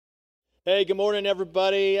Hey, good morning,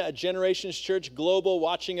 everybody. Generations Church Global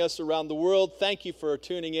watching us around the world. Thank you for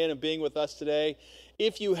tuning in and being with us today.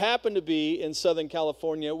 If you happen to be in Southern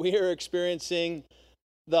California, we are experiencing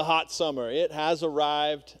the hot summer. It has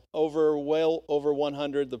arrived well over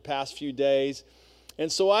 100 the past few days. And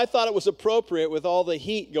so I thought it was appropriate with all the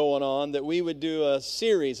heat going on that we would do a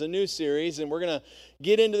new series, and we're going to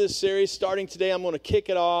get into this series. Starting today, I'm going to kick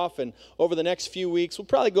it off, and over the next few weeks, we'll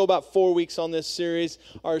probably go about 4 weeks on this series.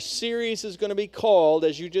 Our series is going to be called,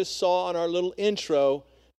 as you just saw on our little intro,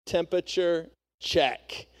 Temperature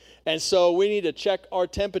Check. And so we need to check our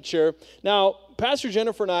temperature. Now, Pastor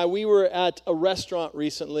Jennifer and I, we were at a restaurant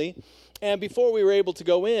recently, and before we were able to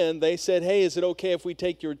go in, they said, hey, is it okay if we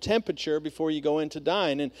take your temperature before you go in to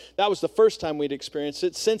dine? And that was the first time we'd experienced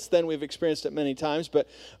it. Since then, we've experienced it many times, but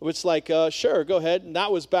it's like, sure, go ahead. And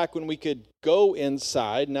that was back when we could go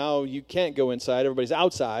inside. Now you can't go inside. Everybody's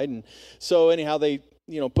outside. And so anyhow, they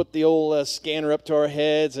put the old scanner up to our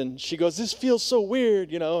heads, and she goes, this feels so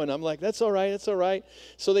weird, and I'm like, that's all right, that's all right.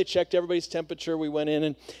 So they checked everybody's temperature. We went in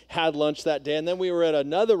and had lunch that day, and then we were at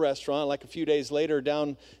another restaurant like a few days later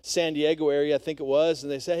down San Diego area, I think it was,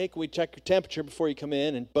 and they said, hey, can we check your temperature before you come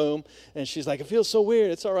in? And boom, and she's like, it feels so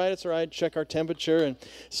weird. It's all right, check our temperature. And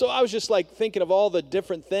so I was just like thinking of all the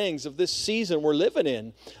different things of this season we're living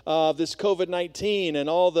in, this COVID-19 and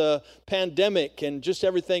all the pandemic and just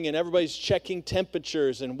everything, and everybody's checking temperature.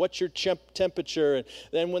 And what's your temperature? And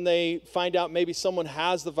then when they find out maybe someone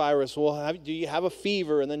has the virus, well, do you have a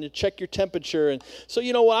fever? And then you check your temperature. And so,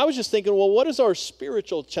 I was just thinking, well, what is our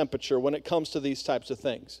spiritual temperature when it comes to these types of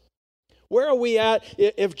things? Where are we at?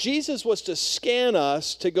 If Jesus was to scan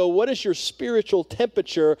us to go, what is your spiritual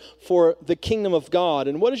temperature for the kingdom of God?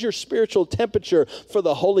 And what is your spiritual temperature for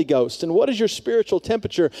the Holy Ghost? And what is your spiritual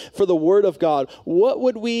temperature for the Word of God? What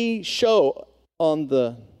would we show on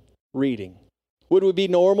the reading? Would we be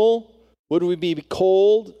normal? Would we be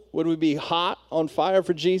cold? Would we be hot, on fire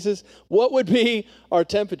for Jesus? What would be our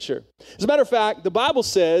temperature? As a matter of fact, the Bible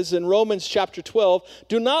says in Romans chapter 12,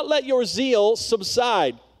 do not let your zeal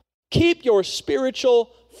subside. Keep your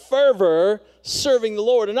spiritual fervor serving the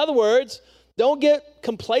Lord. In other words, don't get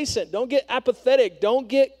complacent. Don't get apathetic. Don't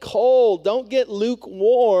get cold. Don't get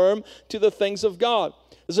lukewarm to the things of God.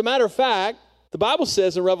 As a matter of fact, the Bible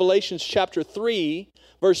says in Revelation chapter 3,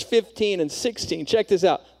 verse 15 and 16. Check this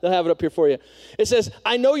out. They'll have it up here for you. It says,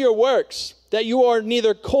 I know your works, that you are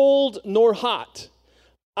neither cold nor hot.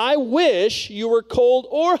 I wish you were cold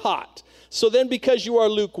or hot. So then because you are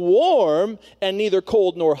lukewarm and neither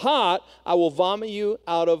cold nor hot, I will vomit you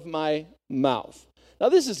out of my mouth. Now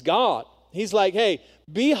this is God. He's like, hey,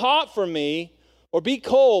 be hot for me or be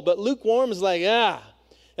cold, but lukewarm is like, ah.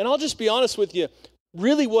 And I'll just be honest with you.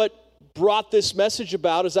 Really what brought this message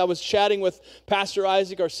about as I was chatting with Pastor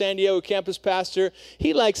Isaac, our San Diego campus pastor.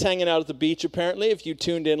 He likes hanging out at the beach, apparently. If you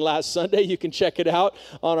tuned in last Sunday, you can check it out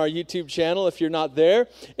on our YouTube channel if you're not there.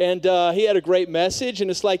 And he had a great message,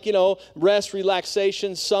 and it's like, rest,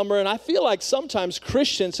 relaxation, summer. And I feel like sometimes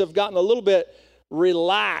Christians have gotten a little bit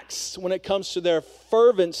relaxed when it comes to their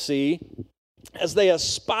fervency as they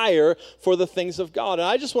aspire for the things of God. And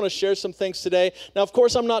I just want to share some things today. Now, of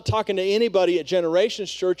course, I'm not talking to anybody at Generations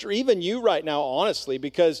Church or even you right now, honestly,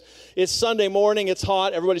 because it's Sunday morning, it's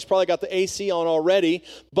hot, everybody's probably got the AC on already,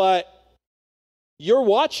 but you're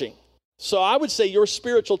watching. So I would say your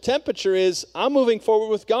spiritual temperature is, I'm moving forward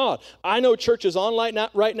with God. I know church is on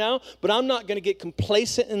right now, but I'm not going to get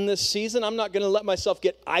complacent in this season. I'm not going to let myself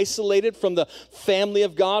get isolated from the family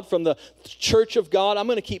of God, from the church of God. I'm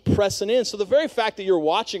going to keep pressing in. So the very fact that you're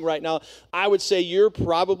watching right now, I would say you're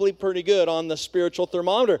probably pretty good on the spiritual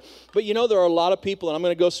thermometer. But there are a lot of people, and I'm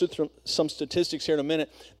going to go through some statistics here in a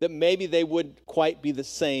minute, that maybe they wouldn't quite be the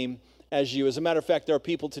same as you. As a matter of fact, there are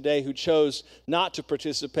people today who chose not to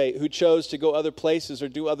participate, who chose to go other places or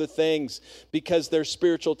do other things because their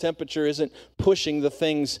spiritual temperature isn't pushing the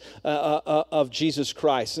things of Jesus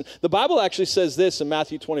Christ. And the Bible actually says this in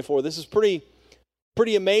Matthew 24. This is pretty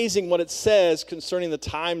amazing what it says concerning the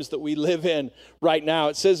times that we live in right now.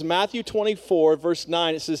 It says, Matthew 24, verse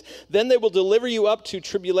 9, it says, then they will deliver you up to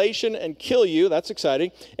tribulation and kill you. That's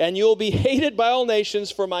exciting. And you will be hated by all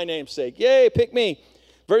nations for my name's sake. Yay, pick me.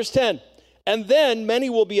 Verse 10, and then many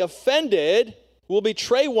will be offended, will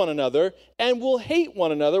betray one another, and will hate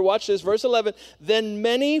one another. Watch this, verse 11. Then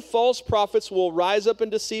many false prophets will rise up and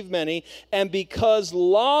deceive many, and because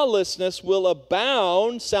lawlessness will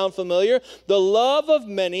abound, sound familiar, the love of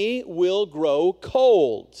many will grow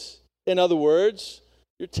cold. In other words,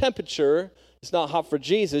 your temperature is not hot for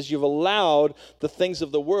Jesus. You've allowed the things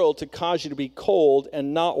of the world to cause you to be cold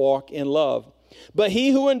and not walk in love. But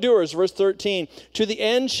he who endures, verse 13, to the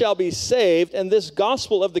end shall be saved, and this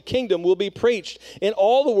gospel of the kingdom will be preached in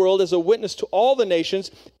all the world as a witness to all the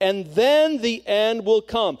nations, and then the end will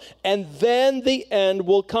come. And then the end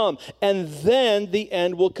will come. And then the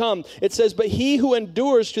end will come. It says, but he who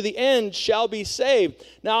endures to the end shall be saved.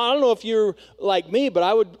 Now, I don't know if you're like me, but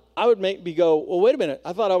I would make me go, well, wait a minute.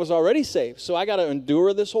 I thought I was already saved, so I got to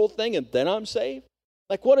endure this whole thing, and then I'm saved?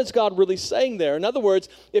 Like, what is God really saying there? In other words,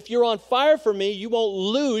 if you're on fire for me, you won't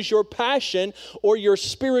lose your passion or your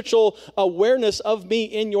spiritual awareness of me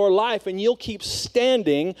in your life, and you'll keep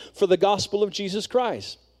standing for the gospel of Jesus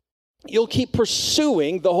Christ. You'll keep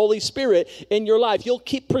pursuing the Holy Spirit in your life. You'll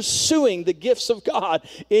keep pursuing the gifts of God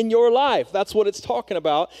in your life. That's what it's talking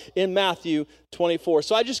about in Matthew 24.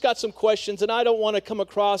 So I just got some questions, and I don't want to come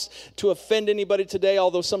across to offend anybody today,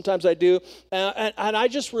 although sometimes I do. And I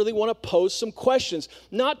just really want to pose some questions,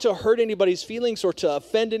 not to hurt anybody's feelings or to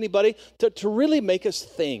offend anybody, to really make us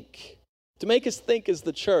think. To make us think as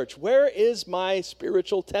the church, where is my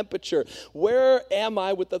spiritual temperature? Where am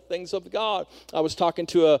I with the things of God? I was talking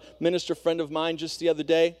to a minister friend of mine just the other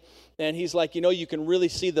day, and he's like, you can really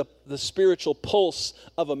see the spiritual pulse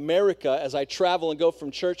of America as I travel and go from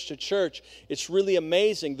church to church. It's really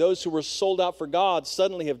amazing. Those who were sold out for God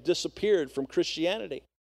suddenly have disappeared from Christianity.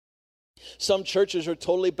 Some churches are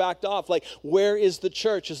totally backed off. Like, where is the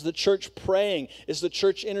church? Is the church praying? Is the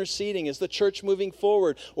church interceding? Is the church moving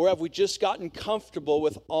forward? Or have we just gotten comfortable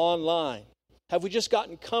with online? Have we just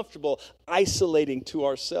gotten comfortable isolating to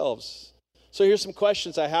ourselves? So here's some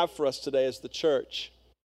questions I have for us today as the church.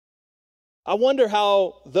 I wonder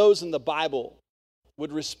how those in the Bible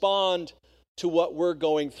would respond to what we're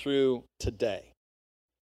going through today.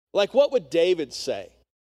 Like, what would David say?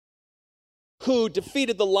 Who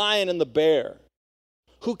defeated the lion and the bear,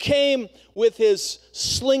 who came with his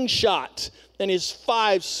slingshot and his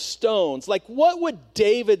 5 stones. Like, what would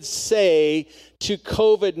David say to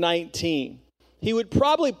COVID-19? He would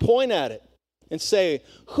probably point at it and say,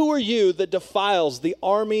 who are you that defiles the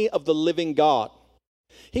army of the living God?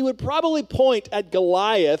 He would probably point at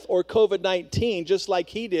Goliath or COVID-19 just like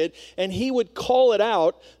he did, and he would call it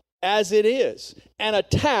out as it is, an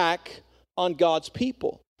attack on God's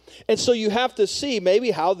people. And so you have to see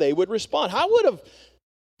maybe how they would respond. How would have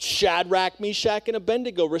Shadrach, Meshach, and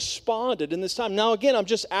Abednego responded in this time? Now, again, I'm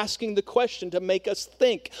just asking the question to make us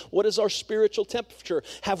think. What is our spiritual temperature?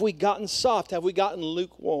 Have we gotten soft? Have we gotten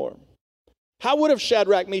lukewarm? How would have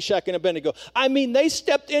Shadrach, Meshach, and Abednego? I mean, they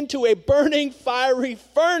stepped into a burning, fiery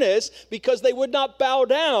furnace because they would not bow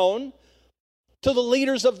down to the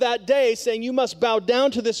leaders of that day, saying, you must bow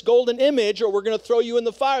down to this golden image or we're going to throw you in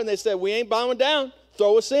the fire. And they said, we ain't bowing down.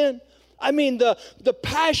 Throw us in. I mean, the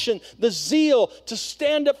passion, the zeal to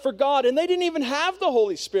stand up for God. And they didn't even have the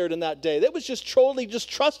Holy Spirit in that day. They was just totally just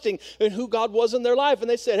trusting in who God was in their life. And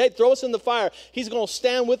they said, hey, throw us in the fire. He's going to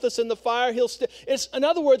stand with us in the fire. In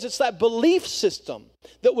other words, it's that belief system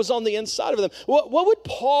that was on the inside of them. What would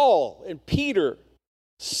Paul and Peter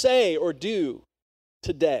say or do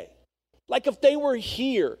today? Like if they were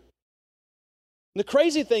here. And the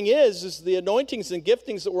crazy thing is the anointings and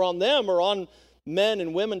giftings that were on them are on men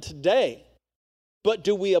and women today, but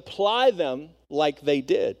do we apply them like they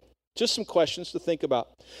did? Just some questions to think about.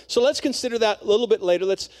 So let's consider that a little bit later.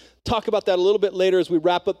 Let's talk about that a little bit later as we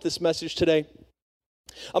wrap up this message today.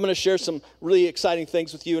 I'm going to share some really exciting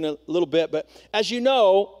things with you in a little bit, but as you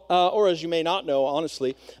know, or as you may not know,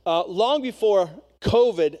 honestly, long before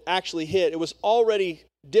COVID actually hit, it was already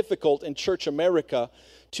difficult in Church America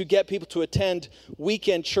to get people to attend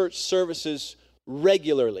weekend church services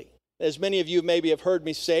regularly. As many of you maybe have heard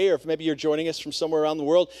me say, or if maybe you're joining us from somewhere around the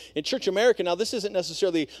world, in Church America, now this isn't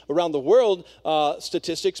necessarily around the world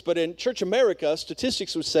statistics, but in Church America,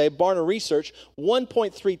 statistics would say, Barna Research,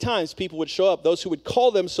 1.3 times people would show up. Those who would call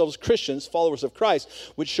themselves Christians, followers of Christ,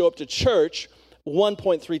 would show up to church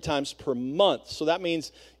 1.3 times per month. So that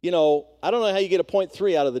means, I don't know how you get a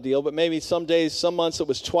 0.3 out of the deal, but maybe some days, some months it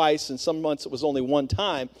was twice, and some months it was only one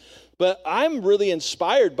time. But I'm really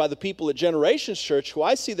inspired by the people at Generations Church who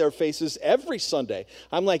I see their faces every Sunday.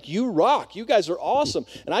 I'm like, you rock. You guys are awesome.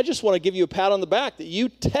 And I just want to give you a pat on the back that you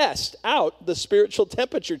test out the spiritual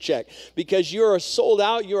temperature check because you're sold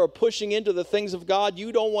out. You're pushing into the things of God.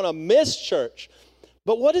 You don't want to miss church.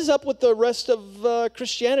 But what is up with the rest of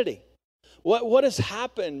Christianity? What has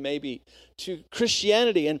happened maybe to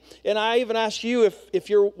Christianity? And I even ask you if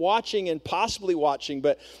you're watching and possibly watching,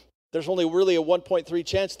 but there's only really a 1.3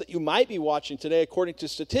 chance that you might be watching today according to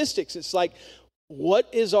statistics. It's like, what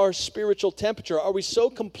is our spiritual temperature? Are we so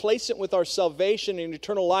complacent with our salvation and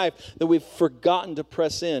eternal life that we've forgotten to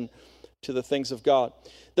press in to the things of God?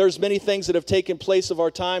 There's many things that have taken place of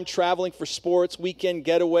our time, traveling for sports, weekend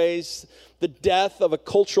getaways, the death of a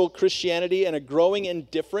cultural Christianity and a growing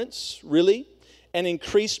indifference, really, and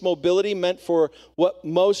increased mobility meant for what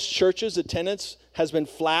most churches' attendance has been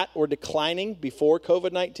flat or declining before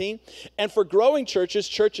COVID-19. And for growing churches,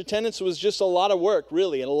 church attendance was just a lot of work,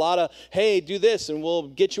 really, and a lot of, hey, do this, and we'll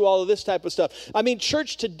get you all of this type of stuff. I mean,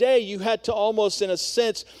 church today, you had to almost, in a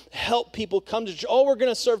sense, help people come to church. Oh, we're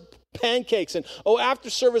going to serve pancakes, and after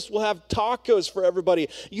service we'll have tacos for everybody.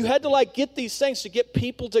 You had to get these things to get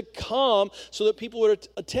people to come so that people would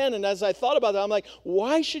attend. And as I thought about that, I'm like,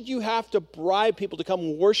 why should you have to bribe people to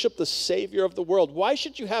come worship the Savior of the world? Why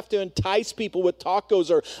should you have to entice people with tacos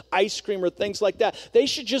or ice cream or things like that? They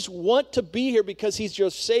should just want to be here because he's your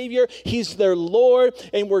Savior, he's their Lord,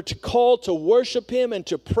 and we're called to worship him and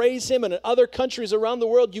to praise him. And in other countries around the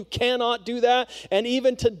world, you cannot do that. And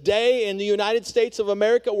even today in the United States of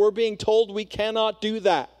America, we're being told we cannot do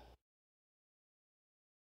that.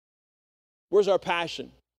 Where's our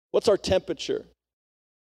passion? What's our temperature?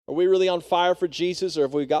 Are we really on fire for Jesus, or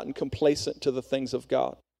have we gotten complacent to the things of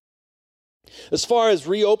God? As far as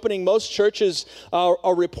reopening, most churches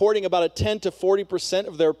are reporting about a 10 to 40%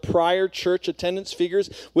 of their prior church attendance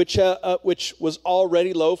figures, which was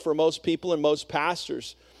already low for most people and most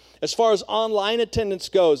pastors. As far as online attendance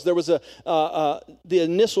goes, there was the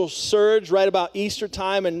initial surge right about Easter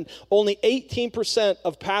time, and only 18%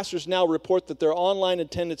 of pastors now report that their online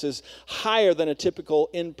attendance is higher than a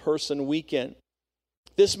typical in-person weekend.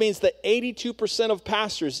 This means that 82% of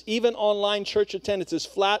pastors, even online church attendance, is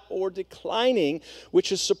flat or declining,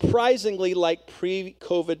 which is surprisingly like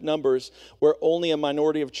pre-COVID numbers, where only a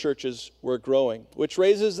minority of churches were growing, which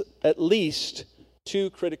raises at least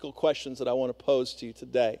two critical questions that I want to pose to you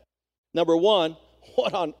today. Number one,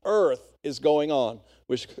 what on earth is going on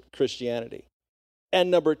with Christianity?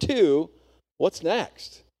 And number two, what's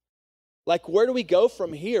next? Where do we go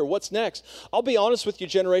from here? What's next? I'll be honest with you,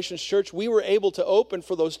 Generations Church, we were able to open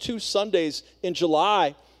for those 2 Sundays in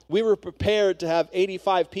July. We were prepared to have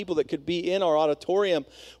 85 people that could be in our auditorium.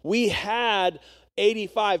 We had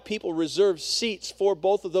 85 people reserve seats for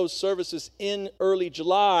both of those services in early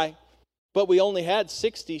July, but we only had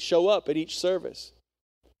 60 show up at each service.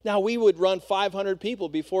 Now, we would run 500 people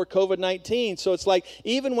before COVID-19, so it's like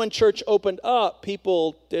even when church opened up,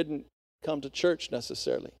 people didn't come to church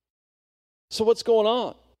necessarily. So what's going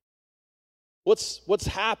on? What's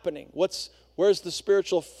happening? Where's the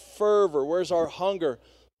spiritual fervor? Where's our hunger?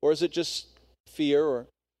 Or is it just fear or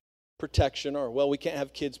protection? Or, well, we can't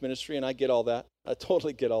have kids ministry, and I get all that. I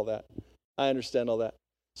totally get all that. I understand all that.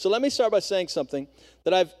 So let me start by saying something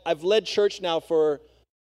that I've led church now for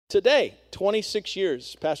today, 26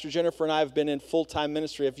 years. Pastor Jennifer and I have been in full-time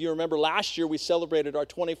ministry. If you remember, last year we celebrated our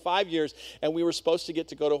 25 years, and we were supposed to get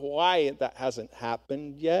to go to Hawaii. That hasn't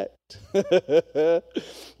happened yet.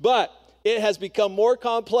 But it has become more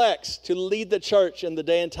complex to lead the church in the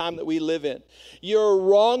day and time that we live in. You're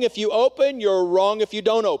wrong if you open. You're wrong if you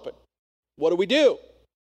don't open. What do?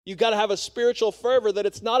 You've got to have a spiritual fervor that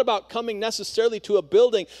it's not about coming necessarily to a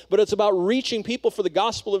building, but it's about reaching people for the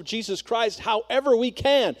gospel of Jesus Christ however we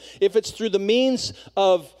can. If it's through the means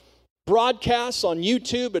of broadcasts on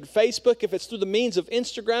YouTube and Facebook, if it's through the means of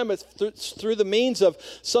Instagram, if it's through the means of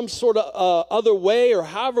some sort of other way, or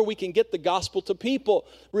however we can get the gospel to people.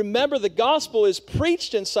 Remember, the gospel is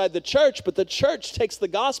preached inside the church, but the church takes the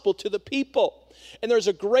gospel to the people. And there's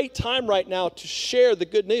a great time right now to share the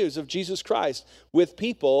good news of Jesus Christ with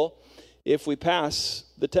people if we pass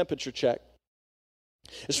the temperature check.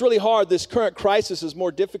 It's really hard. This current crisis is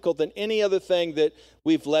more difficult than any other thing that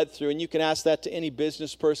we've led through. And you can ask that to any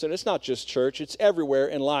business person. It's not just church. It's everywhere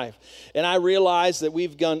in life. And I realize that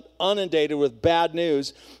we've gone inundated with bad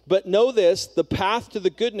news. But know this, the path to the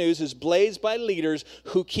good news is blazed by leaders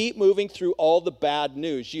who keep moving through all the bad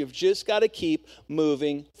news. You've just got to keep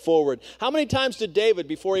moving forward. How many times did David,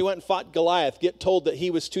 before he went and fought Goliath, get told that he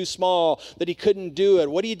was too small, that he couldn't do it?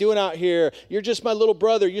 What are you doing out here? You're just my little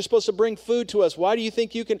brother. You're supposed to bring food to us. Why do you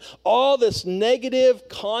think you can? All this negative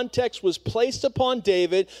context was placed upon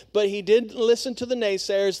David, but he didn't listen to the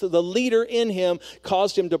naysayers. The leader in him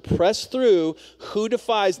caused him to press through. Who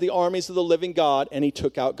defies the armies of the living God? And he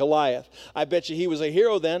took out Goliath. I bet you he was a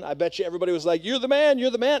hero then. I bet you everybody was like, you're the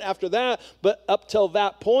man after that. But up till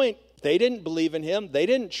that point, they didn't believe in him. They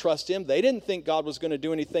didn't trust him. They didn't think God was going to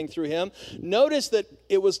do anything through him. Notice that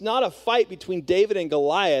it was not a fight between David and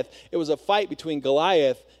Goliath. It was a fight between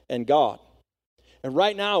Goliath and God. And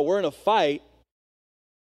right now, we're in a fight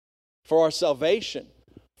for our salvation,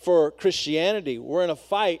 for Christianity. We're in a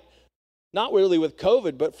fight, not really with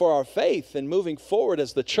COVID, but for our faith and moving forward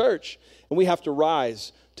as the church. And we have to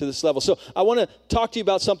rise to this level. So I want to talk to you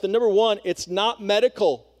about something. Number one, it's not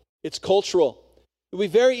medical, it's cultural. It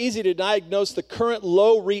would be very easy to diagnose the current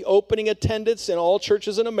low reopening attendance in all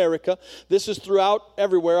churches in America. This is throughout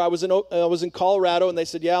everywhere. I was in Colorado, and they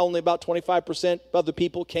said, yeah, only about 25% of the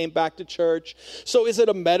people came back to church. So is it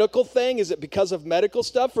a medical thing? Is it because of medical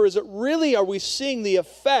stuff? Or is it really, are we seeing the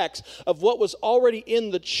effects of what was already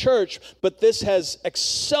in the church, but this has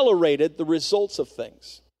accelerated the results of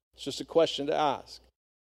things? It's just a question to ask.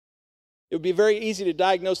 It would be very easy to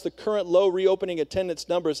diagnose the current low reopening attendance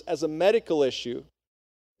numbers as a medical issue.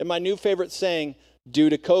 And my new favorite saying, due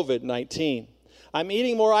to COVID-19. I'm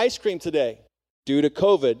eating more ice cream today, due to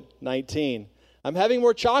COVID-19. I'm having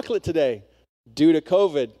more chocolate today, due to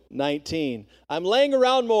COVID-19. I'm laying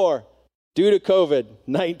around more, due to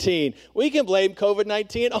COVID-19. We can blame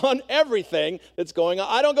COVID-19 on everything that's going on.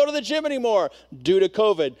 I don't go to the gym anymore, due to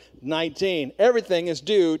COVID-19. Everything is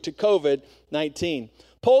due to COVID-19.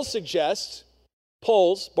 Polls suggest,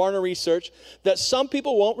 Barna Research, that some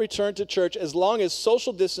people won't return to church as long as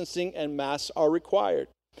social distancing and masks are required,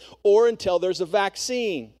 or until there's a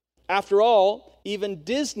vaccine. After all, even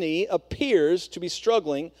Disney appears to be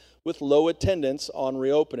struggling with low attendance on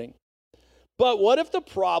reopening. But what if the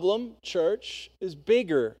problem, church, is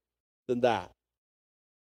bigger than that?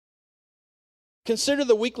 Consider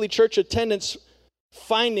the weekly church attendance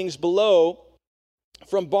findings below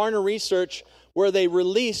from Barna Research, where they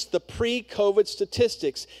released the pre-COVID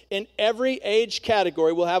statistics in every age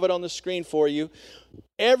category. We'll have it on the screen for you.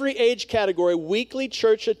 Every age category, weekly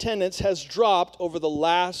church attendance has dropped over the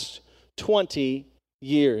last 20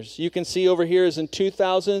 years. You can see over here is in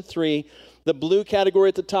 2003, the blue category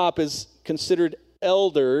at the top is considered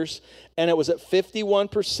elders, and it was at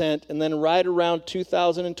 51%, and then right around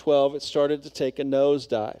 2012, it started to take a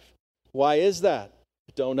nosedive. Why is that?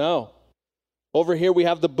 Don't know. Over here we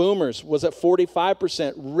have the boomers, was at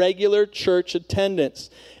 45% regular church attendance.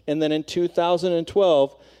 And then in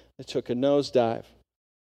 2012, it took a nosedive.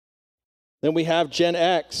 Then we have Gen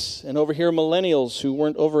X, and over here millennials who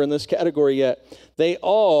weren't over in this category yet. They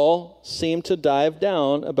all seem to dive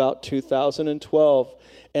down about 2012.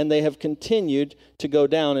 And they have continued to go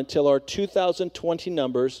down until our 2020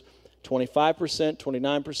 numbers, 25%,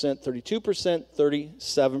 29%, 32%,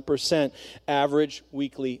 37% average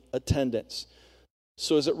weekly attendance.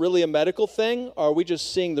 So is it really a medical thing, or are we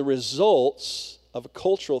just seeing the results of a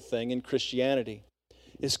cultural thing in Christianity?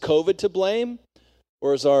 Is COVID to blame,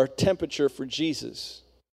 or is our temperature for Jesus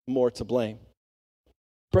more to blame?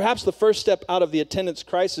 Perhaps the first step out of the attendance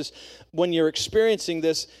crisis when you're experiencing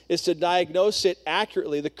this is to diagnose it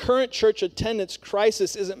accurately. The current church attendance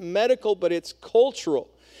crisis isn't medical, but it's cultural.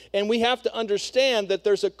 And we have to understand that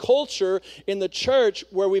there's a culture in the church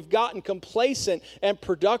where we've gotten complacent and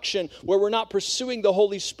production, where we're not pursuing the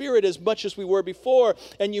Holy Spirit as much as we were before.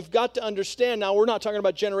 And you've got to understand, now we're not talking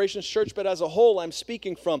about Generations Church, but as a whole, I'm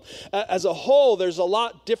speaking from. As a whole, there's a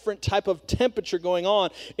lot different type of temperature going on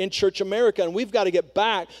in Church America. And we've got to get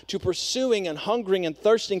back to pursuing and hungering and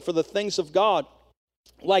thirsting for the things of God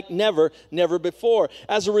like never before.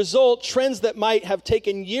 As a result, trends that might have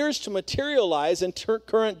taken years to materialize in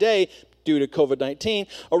current day due to COVID-19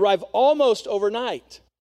 arrive almost overnight.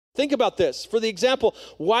 Think about this. For the example,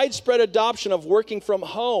 widespread adoption of working from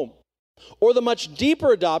home, or the much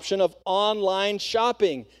deeper adoption of online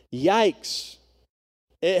shopping. Yikes.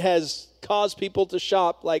 It has caused people to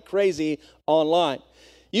shop like crazy online.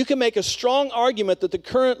 You can make a strong argument that the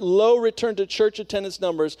current low return to church attendance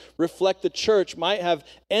numbers reflect the church might have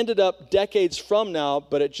ended up decades from now,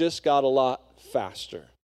 but it just got a lot faster.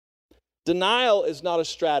 Denial is not a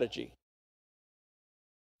strategy,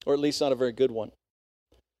 or at least not a very good one.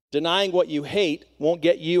 Denying what you hate won't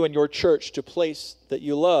get you and your church to a place that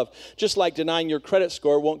you love. Just like denying your credit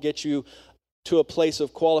score won't get you to a place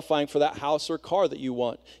of qualifying for that house or car that you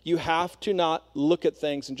want. You have to not look at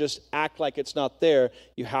things and just act like it's not there.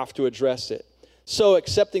 You have to address it. So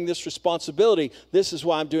accepting this responsibility, this is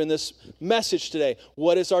why I'm doing this message today.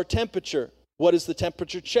 What is our temperature? What is the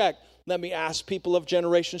temperature check? Let me ask people of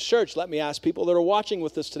Generations Church. Let me ask people that are watching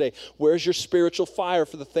with us today. Where's your spiritual fire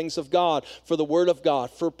for the things of God, for the Word of God,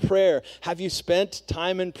 for prayer? Have you spent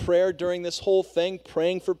time in prayer during this whole thing,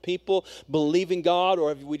 praying for people, believing God? Or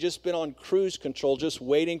have we just been on cruise control, just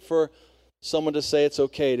waiting for someone to say it's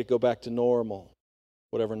okay to go back to normal,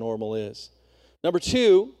 whatever normal is? Number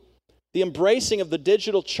two, the embracing of the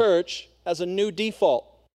digital church as a new default.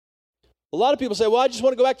 A lot of people say, well, I just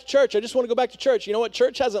want to go back to church. I just want to go back to church. You know what?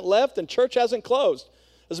 Church hasn't left and church hasn't closed.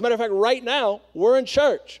 As a matter of fact, right now, we're in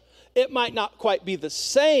church. It might not quite be the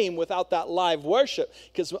same without that live worship,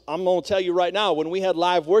 because I'm going to tell you right now, when we had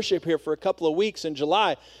live worship here for a couple of weeks in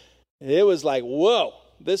July, it was like, whoa,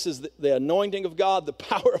 This is the anointing of God, the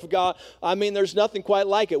power of God. I mean, there's nothing quite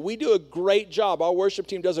like it. We do a great job. Our worship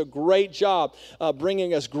team does a great job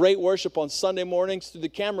bringing us great worship on Sunday mornings through the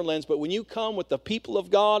camera lens. But when you come with the people of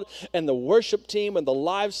God and the worship team and the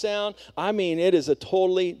live sound, I mean, it is a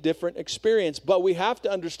totally different experience. But we have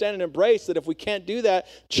to understand and embrace that if we can't do that,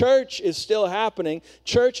 church is still happening.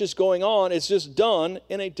 Church is going on. It's just done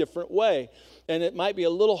in a different way. And it might be a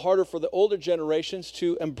little harder for the older generations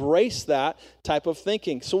to embrace that type of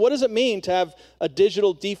thinking. So what does it mean to have a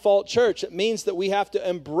digital default church? It means that we have to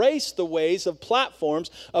embrace the ways of platforms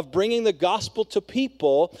of bringing the gospel to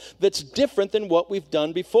people that's different than what we've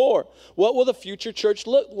done before. What will the future church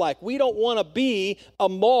look like? We don't want to be a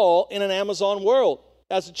mall in an Amazon world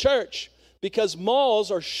as a church, because malls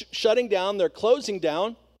are shutting down, they're closing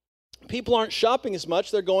down. People aren't shopping as much,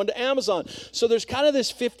 they're going to Amazon. So there's kind of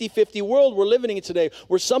this 50-50 world we're living in today,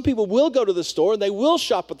 where some people will go to the store and they will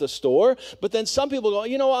shop at the store, but then some people go,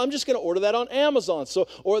 you know what, I'm just going to order that on Amazon. So,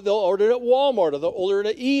 or they'll order it at Walmart, or they'll order it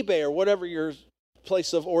at eBay, or whatever your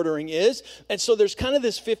place of ordering is. And so there's kind of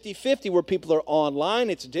this 50-50 where people are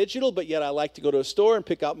online, it's digital, but yet I like to go to a store and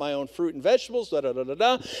pick out my own fruit and vegetables,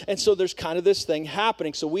 And so there's kind of this thing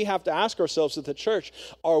happening. So we have to ask ourselves at the church,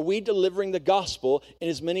 are we delivering the gospel in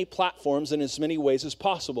as many platforms and as many ways as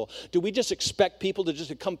possible? Do we just expect people to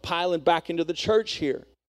just come piling back into the church here?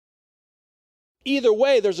 Either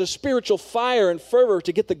way, there's a spiritual fire and fervor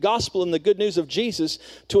to get the gospel and the good news of Jesus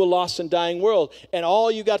to a lost and dying world. And all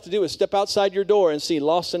you got to do is step outside your door and see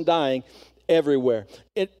lost and dying everywhere.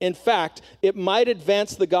 In fact, it might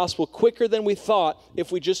advance the gospel quicker than we thought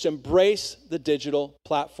if we just embrace the digital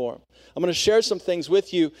platform. I'm going to share some things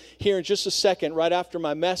with you here in just a second, right after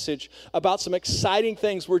my message, about some exciting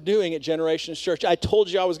things we're doing at Generations Church. I told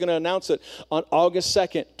you I was going to announce it on August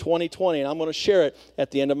 2nd, 2020, and I'm going to share it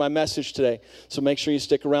at the end of my message today. So make sure you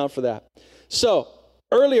stick around for that. So,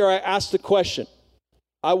 earlier I asked the question,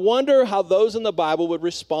 I wonder how those in the Bible would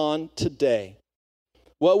respond today.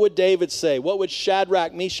 What would David say? What would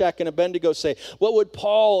Shadrach, Meshach, and Abednego say? What would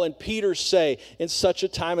Paul and Peter say in such a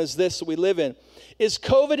time as this that we live in? Is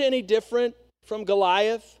COVID any different from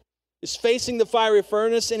Goliath? Is facing the fiery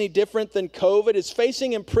furnace any different than COVID? Is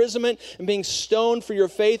facing imprisonment and being stoned for your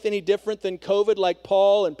faith any different than COVID, like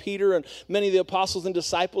Paul and Peter and many of the apostles and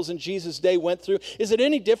disciples in Jesus' day went through? Is it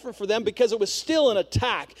any different for them? Because it was still an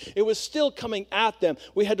attack. It was still coming at them.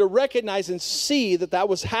 We had to recognize and see that that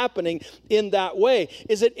was happening in that way.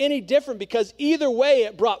 Is it any different? Because either way,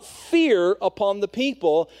 it brought fear upon the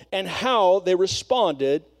people, and how they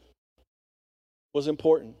responded was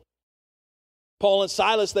important. Paul and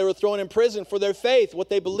Silas, they were thrown in prison for their faith, what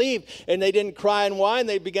they believed, and they didn't cry and whine.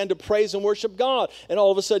 They began to praise and worship God, and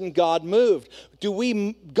all of a sudden God moved.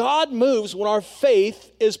 God moves when our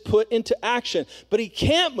faith is put into action, but He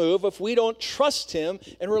can't move if we don't trust Him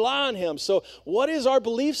and rely on Him. So what is our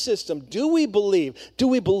belief system? Do we believe? Do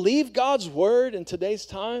we believe God's word in today's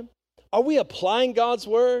time? Are we applying God's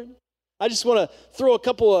word? I just want to throw a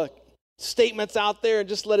couple of statements out there and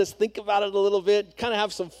just let us think about it a little bit, kind of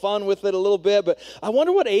have some fun with it a little bit. But I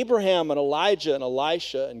wonder what Abraham and Elijah and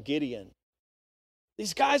Elisha and Gideon,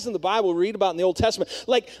 these guys in the Bible we read about in the Old Testament,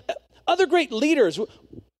 like other great leaders,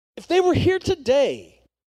 if they were here today,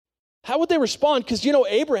 how would they respond? Because, you know,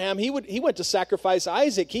 Abraham, he went to sacrifice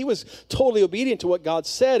Isaac. He was totally obedient to what God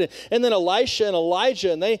said. And then Elisha and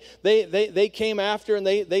Elijah, and they came after, and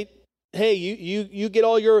they hey, you get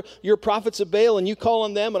all your prophets of Baal and you call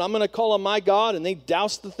on them, and I'm going to call on my God. And they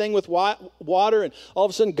doused the thing with water, and all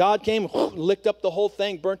of a sudden God came, licked up the whole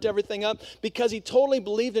thing, burnt everything up, because he totally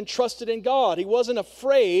believed and trusted in God. He wasn't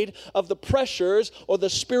afraid of the pressures or the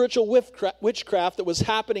spiritual witchcraft that was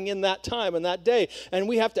happening in that time and that day. And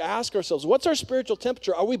we have to ask ourselves, what's our spiritual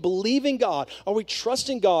temperature? Are we believing God? Are we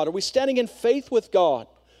trusting God? Are we standing in faith with God?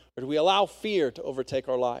 Or do we allow fear to overtake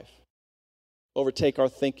our life? Overtake our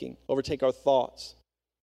thinking, overtake our thoughts.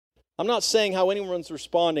 I'm not saying how anyone's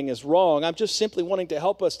responding is wrong. I'm just simply wanting to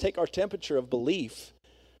help us take our temperature of belief.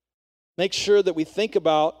 Make sure that we think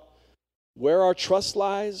about where our trust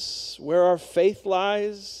lies, where our faith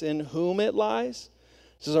lies, in whom it lies.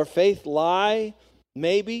 Does our faith lie?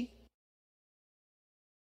 Maybe.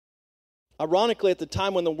 Ironically, at the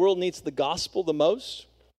time when the world needs the gospel the most,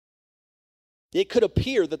 it could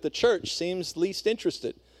appear that the church seems least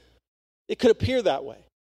interested. It could appear that way.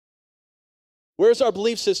 Where's our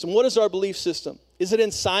belief system? What is our belief system? Is it in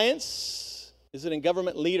science? Is it in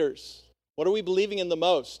government leaders? What are we believing in the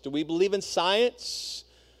most? Do we believe in science?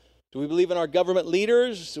 Do we believe in our government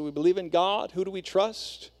leaders? Do we believe in God? Who do we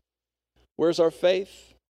trust? Where's our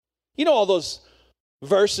faith? You know all those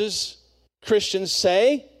verses Christians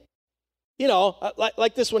say.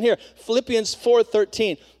 like this one here, Philippians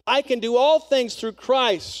 4:13. I can do all things through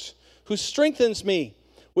Christ who strengthens me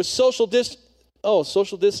with social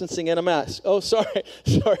distancing and a mask. Oh, sorry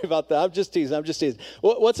about that. I'm just teasing.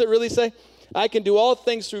 What's it really say? I can do all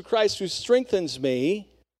things through Christ who strengthens me.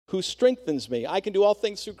 I can do all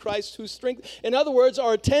things through Christ who strengthens. In other words,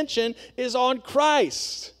 our attention is on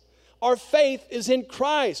Christ. Our faith is in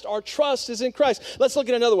Christ. Our trust is in Christ. Let's look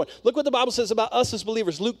at another one. Look what the Bible says about us as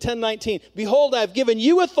believers. Luke 10:19. Behold, I have given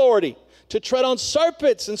you authority to tread on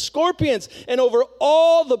serpents and scorpions and over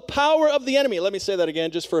all the power of the enemy. Let me say that again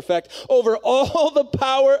just for effect. Over all the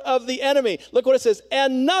power of the enemy. Look what it says.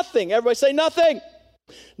 And nothing, everybody say nothing.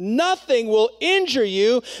 Nothing will injure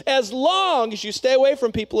you as long as you stay away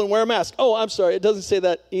from people and wear a mask. Oh, I'm sorry. It doesn't say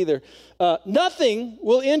that either. Nothing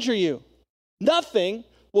will injure you. Nothing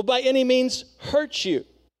will by any means hurt you.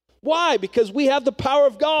 Why? Because we have the power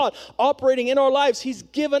of God operating in our lives. He's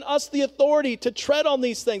given us the authority to tread on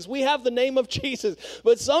these things. We have the name of Jesus.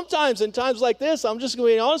 But sometimes, in times like this, I'm just going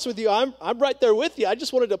to be honest with you, I'm right there with you. I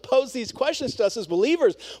just wanted to pose these questions to us as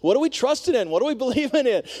believers. What are we trusting in? What are we believing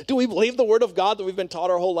in? Do we believe the Word of God that we've been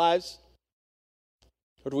taught our whole lives?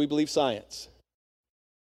 Or do we believe science?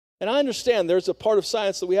 And I understand there's a part of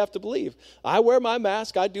science that we have to believe. I wear my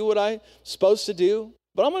mask. I do what I'm supposed to do.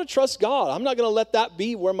 But I'm going to trust God. I'm not going to let that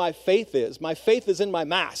be where my faith is. My faith is in my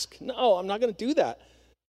mask. No, I'm not going to do that.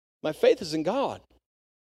 My faith is in God.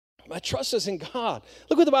 My trust is in God.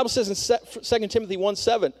 Look what the Bible says in 2 Timothy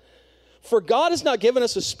 1:7. For God has not given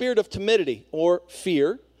us a spirit of timidity or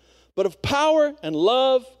fear, but of power and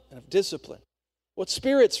love and of discipline. What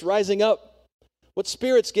spirit's rising up? What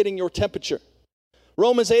spirit's getting your temperature?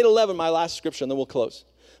 Romans 8:11, my last scripture, and then we'll close.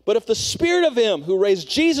 But if the spirit of him who raised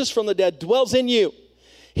Jesus from the dead dwells in you,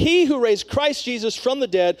 he who raised Christ Jesus from the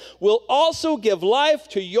dead will also give life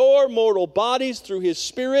to your mortal bodies through his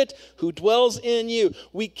Spirit who dwells in you.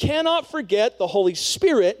 We cannot forget the Holy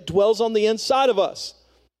Spirit dwells on the inside of us.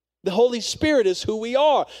 The Holy Spirit is who we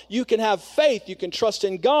are. You can have faith. You can trust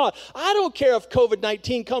in God. I don't care if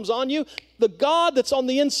COVID-19 comes on you. The God that's on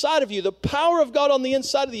the inside of you, the power of God on the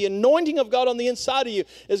inside of you, the anointing of God on the inside of you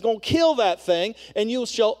is going to kill that thing, and you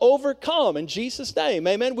shall overcome in Jesus' name.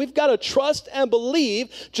 Amen. We've got to trust and believe,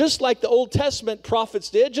 just like the Old Testament prophets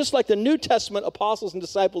did, just like the New Testament apostles and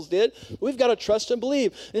disciples did. We've got to trust and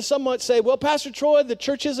believe. And some might say, well, Pastor Troy, the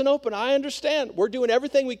church isn't open. I understand. We're doing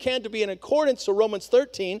everything we can to be in accordance to Romans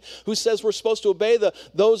 13, who says we're supposed to obey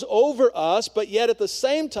those over us, but yet at the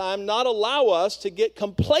same time not allow us to get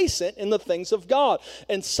complacent in the things of God.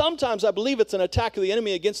 And sometimes I believe it's an attack of the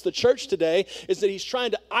enemy against the church today, is that he's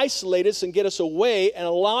trying to isolate us and get us away and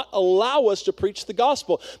allow us to preach the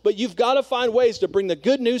gospel. But you've got to find ways to bring the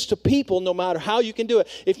good news to people no matter how you can do it.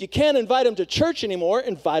 If you can't invite them to church anymore,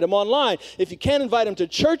 invite them online. If you can't invite them to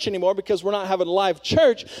church anymore because we're not having live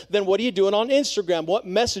church, then what are you doing on Instagram? What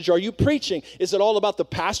message are you preaching? Is it all about the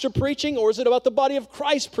pastor preaching, or is it about the body of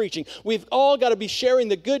Christ preaching? We've all got to be sharing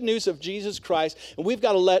the good news of Jesus Christ, and we've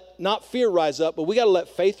got to let not fear rise up, but we got to let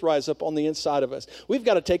faith rise up on the inside of us. We've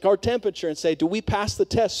got to take our temperature and say, do we pass the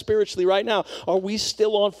test spiritually right now? Are we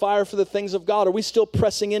still on fire for the things of God? Are we still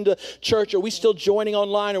pressing into church? Are we still joining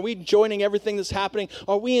online? Are we joining everything that's happening?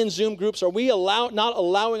 Are we in Zoom groups? Are we not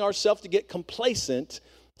allowing ourselves to get complacent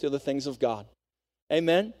to the things of God?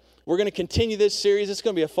 Amen. We're going to continue this series. It's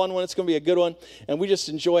going to be a fun one. It's going to be a good one. And we just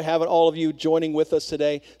enjoy having all of you joining with us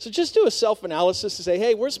today. So just do a self-analysis to say,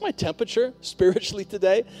 hey, where's my temperature spiritually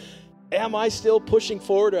today? Am I still pushing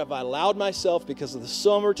forward, or have I allowed myself, because of the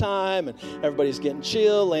summertime and everybody's getting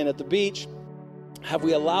chill, laying at the beach, have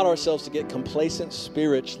we allowed ourselves to get complacent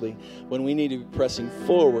spiritually when we need to be pressing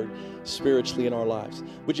forward spiritually in our lives?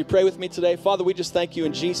 Would you pray with me today? Father, we just thank you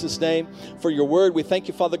in Jesus' name for your word. We thank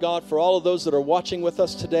you, Father God, for all of those that are watching with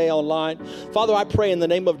us today online. Father, I pray in the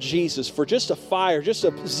name of Jesus for just a fire, just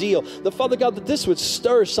a zeal, that, Father God, that this would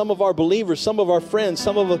stir some of our believers, some of our friends,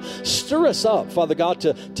 some of us, stir us up, Father God,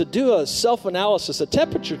 to do a self-analysis, a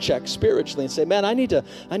temperature check spiritually, and say, man, I need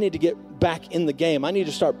to get back in the game. I need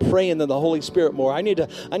to start praying to the Holy Spirit more. I need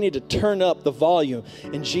to turn up the volume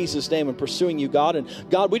in Jesus' name and pursuing you, God. And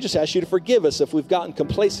God, we just ask you to forgive us if we've gotten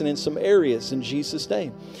complacent in some areas in Jesus'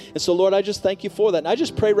 name. And so, Lord, I just thank you for that. And I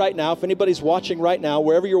just pray right now, if anybody's watching right now,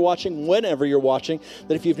 wherever you're watching, whenever you're watching,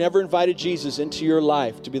 that if you've never invited Jesus into your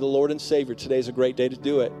life to be the Lord and Savior, today's a great day to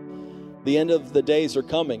do it. The end of the days are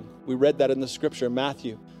coming. We read that in the scripture in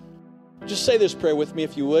Matthew. Just say this prayer with me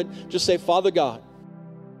if you would. Just say, Father God,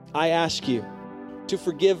 I ask you to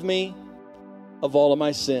forgive me of all of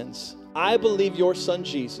my sins. I believe your son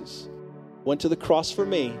Jesus went to the cross for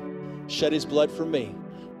me, shed his blood for me.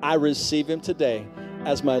 I receive him today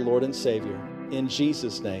as my Lord and Savior. In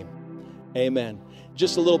Jesus' name, Amen.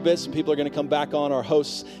 Just a little bit, some people are going to come back on, our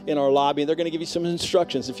hosts in our lobby, and they're going to give you some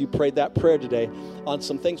instructions if you prayed that prayer today on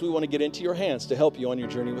some things we want to get into your hands to help you on your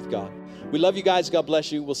journey with God. We love you guys. God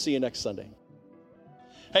bless you. We'll see you next Sunday.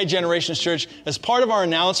 Hey, Generations Church, as part of our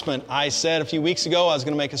announcement, I said a few weeks ago I was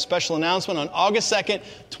going to make a special announcement on August 2nd,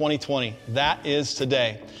 2020. That is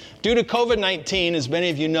today. Due to COVID-19, as many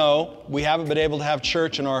of you know, we haven't been able to have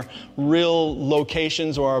church in our real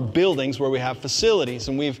locations or our buildings where we have facilities,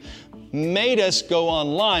 and we've made us go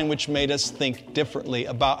online, which made us think differently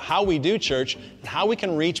about how we do church and how we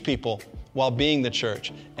can reach people while being the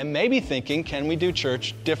church. And maybe thinking, can we do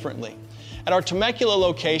church differently? At our Temecula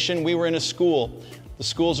location, we were in a school. The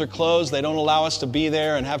schools are closed. They don't allow us to be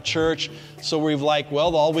there and have church. So we've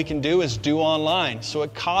well, all we can do is do online. So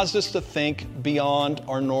it caused us to think beyond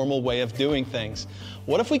our normal way of doing things.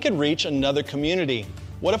 What if we could reach another community?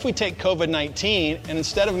 What if we take COVID-19 and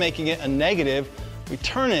instead of making it a negative, we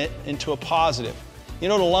turn it into a positive? You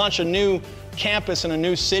know, to launch a new campus in a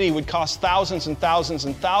new city would cost thousands and thousands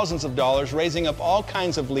and thousands of dollars, raising up all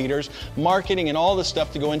kinds of leaders, marketing, and all this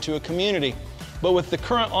stuff to go into a community. But with the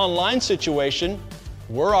current online situation,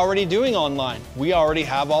 we're already doing online. We already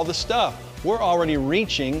have all the stuff. We're already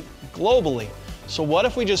reaching globally. So what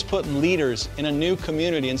if we just put leaders in a new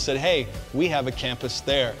community and said, hey, we have a campus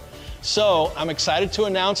there? So I'm excited to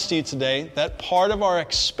announce to you today that part of our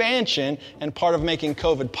expansion and part of making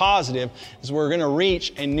COVID positive is we're going to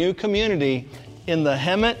reach a new community in the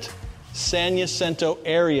Hemet, San Jacinto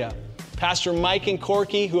area. Pastor Mike and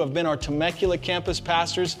Corky, who have been our Temecula campus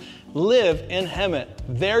pastors, live in Hemet.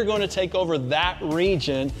 They're going to take over that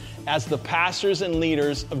region as the pastors and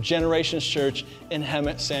leaders of Generations Church in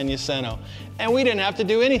Hemet, San Jacinto. And we didn't have to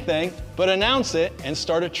do anything but announce it and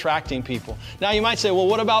start attracting people. Now you might say, well,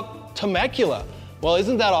 what about Temecula? Well,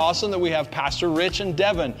 isn't that awesome that we have Pastor Rich and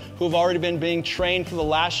Devin, who have already been being trained for the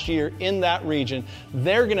last year in that region.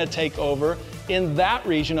 They're going to take over in that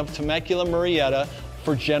region of Temecula, Murrieta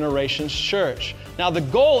for Generations Church. Now, the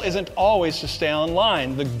goal isn't always to stay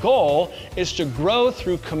online. The goal is to grow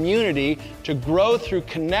through community, to grow through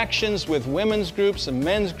connections with women's groups and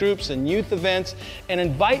men's groups and youth events, and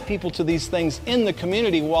invite people to these things in the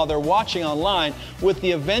community while they're watching online, with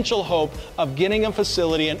the eventual hope of getting a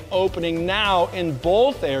facility and opening now in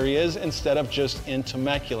both areas instead of just in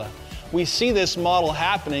Temecula. We see this model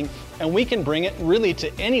happening, and we can bring it really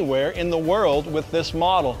to anywhere in the world with this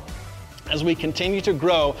model as we continue to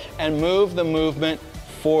grow and move the movement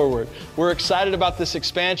forward. We're excited about this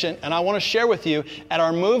expansion, and I want to share with you at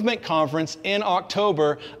our movement conference in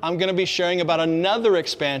October, I'm going to be sharing about another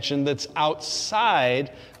expansion that's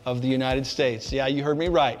outside of the United States. Yeah, you heard me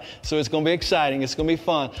right. So it's going to be exciting. It's going to be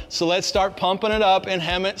fun. So let's start pumping it up in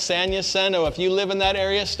Hemet, San Jacinto. If you live in that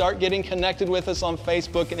area, start getting connected with us on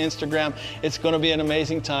Facebook and Instagram. It's going to be an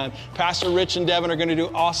amazing time. Pastor Rich and Devin are going to do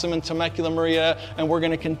awesome in Temecula, Murrieta, and we're going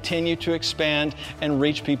to continue to expand and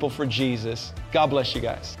reach people for Jesus. God bless you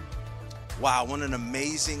guys. Wow, what an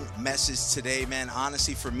amazing message today, man.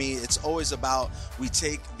 Honestly, for me, it's always about we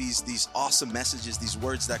take these awesome messages, these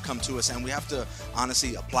words that come to us, and we have to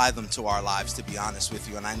honestly apply them to our lives, to be honest with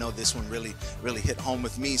you. And I know this one really hit home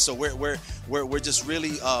with me. So we're just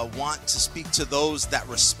really want to speak to those that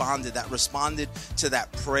responded to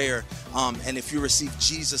that prayer. And if you receive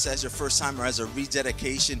Jesus as your first time or as a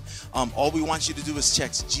rededication, all we want you to do is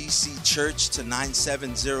text GC Church to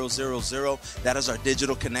 97000. That is our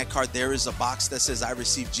digital connect card. There is a box that says I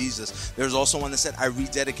received Jesus. There's also one that said I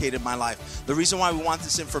rededicated my life. The reason why we want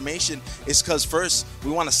this information is because first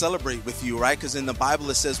we want to celebrate with you, right? Because in the Bible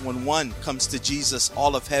it says when one comes to Jesus,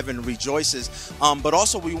 all of heaven rejoices. But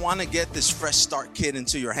also we want to get this fresh start kit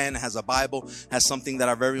into your hand. It has a Bible, has something that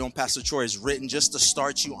our very own Pastor Troy has written just to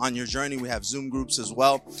start you on your journey. We have Zoom groups as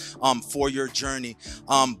well for your journey.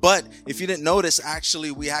 But if you didn't notice,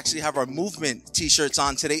 we actually have our movement t-shirts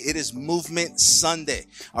on today. It is Movement Sunday.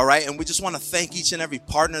 All right. And we just want to thank each and every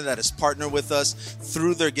partner that has partnered with us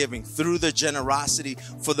through their giving, through their generosity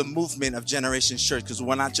for the movement of Generations Church, because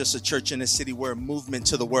we're not just a church in a city, we're a movement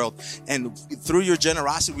to the world. And through your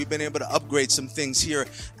generosity, we've been able to upgrade some things here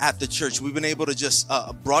at the church. We've been able to just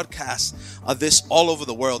broadcast this all over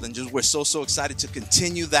the world, and we're so excited to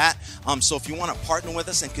continue that. So if you want to partner with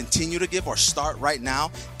us and continue to give or start right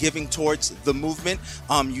now giving towards the movement,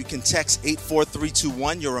 you can text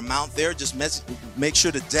 84321, your amount there. Just make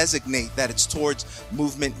sure to designate that it's towards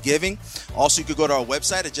movement giving. Also, you could go to our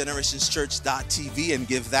website at generationschurch.tv and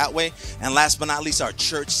give that way. And last but not least, our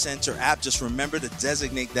Church Center app. Just remember to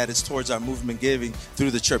designate that it's towards our movement giving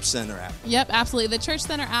through the Church Center app. Yep, absolutely. The Church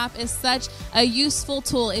Center app is such a useful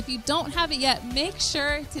tool. If you don't have it yet, make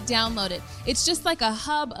sure to download it. It's just like a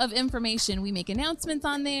hub of information. We make announcements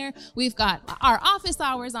on there. We've got our office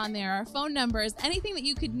hours on there, our phone numbers, anything that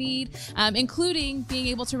you could need, including being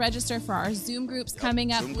able to register for our Zoom groups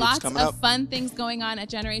coming up. Lots of fun things going on at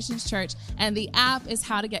Generations Church, and the app is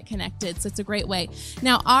how to get connected. So it's a great way.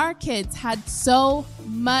 Now, our kids had so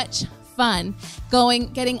much fun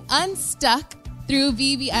getting unstuck through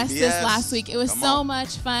VBS this last week. It was so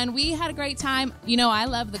much fun. We had a great time. You know, I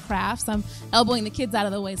love the crafts. I'm elbowing the kids out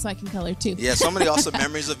of the way so I can color too. Yeah, so many awesome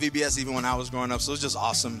memories of VBS even when I was growing up. So it's just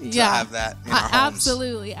awesome to have that in our homes.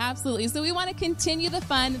 Absolutely, absolutely. So we want to continue the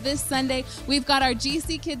fun this Sunday. We've got our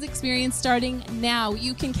GC Kids Experience starting now.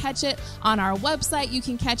 You can catch it on our website. You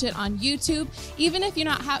can catch it on YouTube. Even if you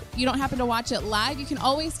don't happen to watch it live, you can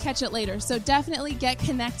always catch it later. So definitely get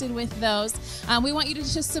connected with those. We want you to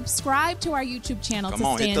just subscribe to our YouTube channel to stay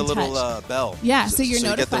in touch. Hit the little bell. Yeah, so you're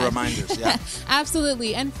notified. You get the reminders. Yeah,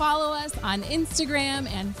 absolutely. And follow us on Instagram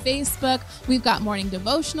and Facebook. We've got morning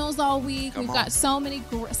devotionals all week. We've got so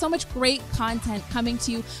much great content coming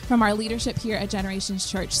to you from our leadership here at Generations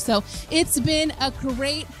Church. So it's been a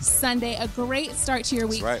great Sunday, a great start to your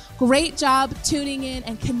week. Right. Great job tuning in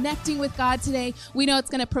and connecting with God today. We know it's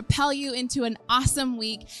going to propel you into an awesome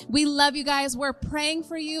week. We love you guys. We're praying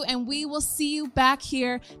for you, and we will see you back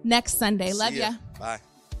here next Sunday. Love ya. Bye.